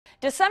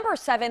December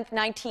 7th,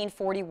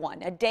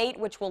 1941, a date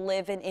which will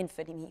live in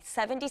infamy.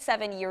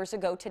 77 years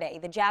ago today,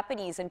 the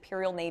Japanese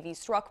Imperial Navy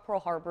struck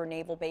Pearl Harbor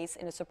Naval Base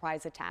in a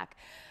surprise attack.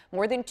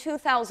 More than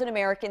 2,000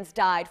 Americans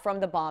died from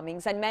the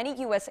bombings, and many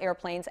U.S.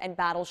 airplanes and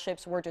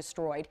battleships were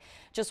destroyed.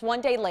 Just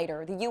one day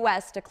later, the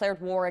U.S.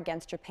 declared war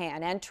against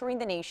Japan, entering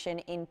the nation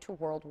into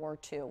World War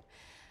II.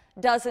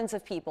 Dozens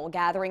of people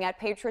gathering at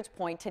Patriots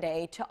Point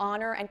today to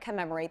honor and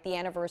commemorate the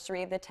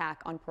anniversary of the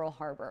attack on Pearl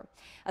Harbor.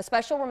 A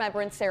special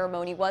remembrance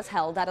ceremony was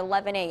held at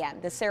 11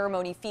 a.m. The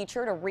ceremony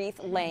featured a wreath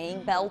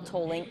laying, bell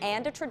tolling,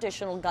 and a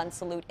traditional gun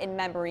salute in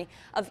memory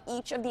of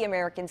each of the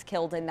Americans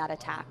killed in that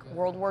attack.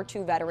 World War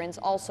II veterans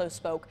also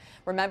spoke,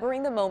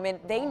 remembering the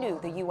moment they knew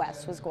the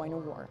U.S. was going to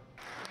war.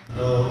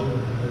 So,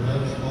 the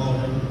next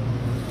morning,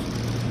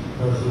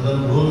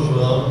 President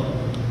Roosevelt,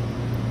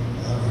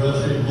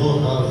 addressing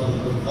both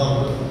houses of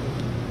Congress,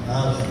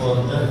 asked for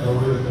a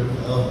declaration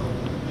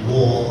of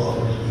war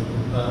against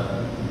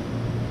Japan.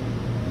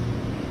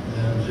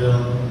 And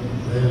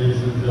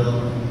ladies and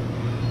gentlemen,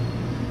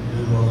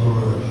 it was the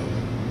rest.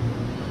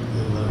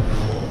 It went to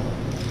war,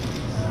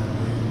 and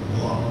we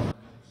won.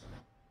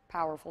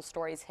 Powerful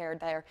stories heard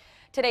there.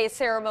 Today's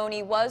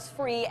ceremony was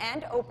free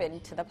and open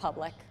to the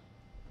public.